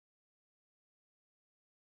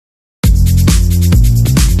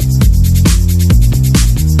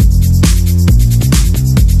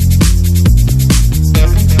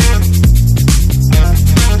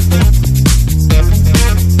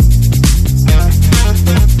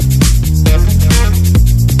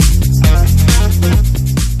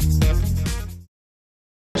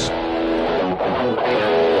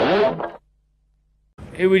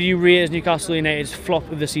Who would you rate as Newcastle United's flop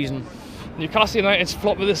of the season? Newcastle United's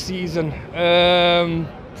flop of the season.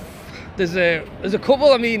 There's a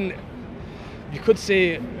couple. I mean, you could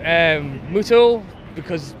say Muto,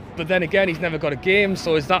 but then again he's never got a game.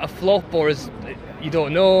 So is that a flop or is you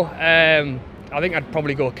don't know? I think I'd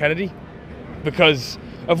probably go Kennedy because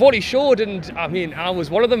of what he showed, and I mean I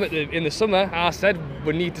was one of them in the summer. I said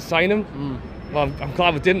we need to sign him. Well, I'm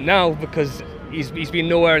glad we didn't now because he's been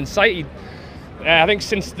nowhere in sight. I think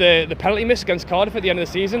since the penalty miss against Cardiff at the end of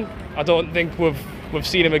the season, I don't think we've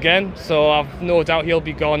seen him again. So I've no doubt he'll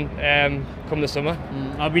be gone come the summer.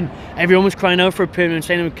 I mean, everyone was crying out for a permanent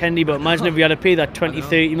signing with Kennedy, but imagine if we had to pay that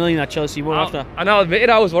 20-30 million that Chelsea were after. And I'll admit it,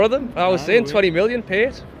 I was one of them. I was saying 20 million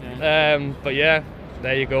paid. But yeah,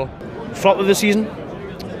 there you go. Flop of the season?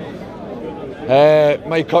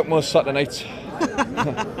 Mike Cockmore's Saturday night.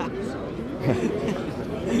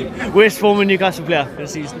 Worst former Newcastle player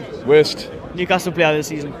this season? Worst Newcastle player this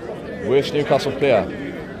season? Worst Newcastle player?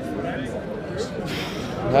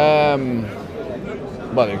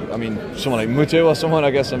 Well, I mean, someone like Mutu or someone,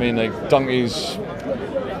 I guess. I mean, like donkeys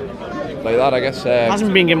like that, I guess.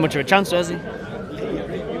 Hasn't been given much of a chance, has he?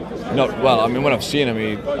 Not well. I mean, when I've seen him,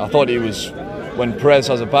 I thought he was. When Perez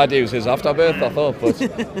has a bad day, it was his afterbirth, I thought. But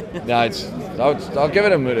yeah, I'll give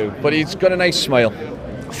it a Mutu. But he's got a nice smile.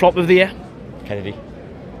 Flop of the year? Kennedy.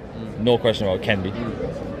 No question about Kennedy.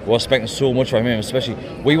 We're expecting so much from him, especially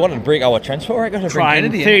we wanted to break our transfer record. Trying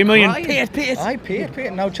 30 million. Pay it. I pay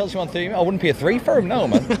it. Now Chelsea want 30 million. I wouldn't pay 3 for him now,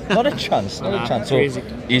 man. Not a chance. Not a chance. So crazy.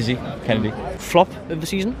 Easy, Kennedy. Flop of the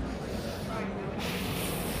season?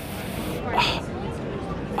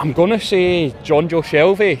 I'm gonna say John Joe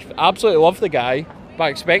Shelby. Absolutely love the guy, but I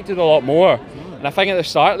expected a lot more. And I think at the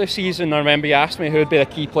start of the season, I remember you asked me who would be the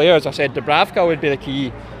key players. I said Dubravka would be the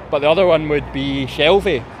key, but the other one would be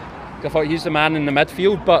Shelby. I thought he's the man in the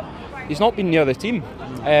midfield, but he's not been near the team.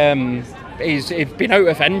 He's been out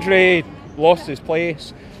with injury, lost his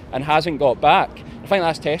place, and hasn't got back. I think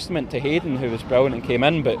that's testament to Hayden, who was brilliant and came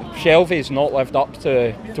in, but Shelby's not lived up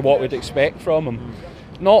to what we'd expect from him.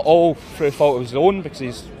 Not all through fault of his own, because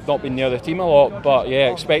he's not been near the team a lot, but yeah,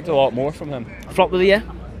 expect a lot more from him. Flop of the year?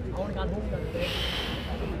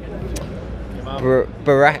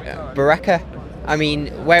 Baraka. I mean,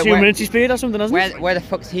 2 minutes he's played or something, hasn't he? where the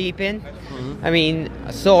fuck's he been? I mean,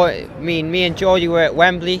 me and Geordie were at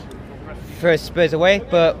Wembley for Spurs away,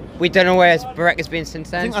 but we don't know where Baraka's been since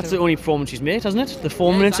then. I think that's the only performance he's made, hasn't it? The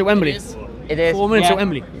 4 minutes at Wembley. It is. 4 minutes at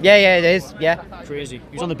Wembley. Yeah, it is. Yeah. Crazy.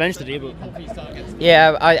 He was on the bench today, but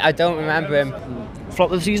Yeah, I don't remember him.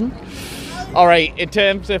 flop of the season? All right, in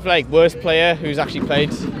terms of like worst player who's actually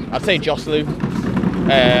played, I'd say Joselu.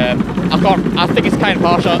 I think it's kind of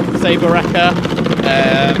partial to say Baraka,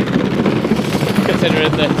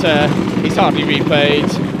 considering that he's hardly replayed.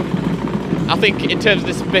 I think in terms of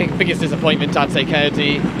this biggest disappointment, I'd say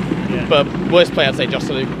Kennedy, but worst player, I'd say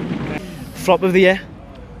Joselu. Flop of the year?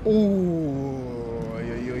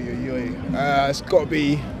 It's got to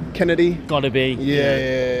be Kennedy. Gotta be.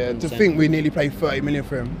 Yeah. To think we nearly paid 30 million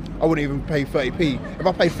for him. I wouldn't even pay 30p. If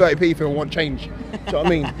I pay 30p for him, I want change. Do you know what I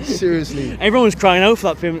mean? Seriously. Everyone was crying out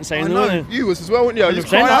for that payment signing, I know, weren't they? you was as well, weren't you? I just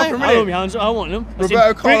cried out for him. I my hands. I want him. Break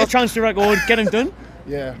a transfer record, get him done.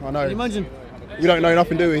 Yeah, I know. Can you imagine? We don't know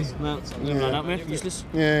nothing, do we? No, like that, mate. Useless.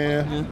 Yeah.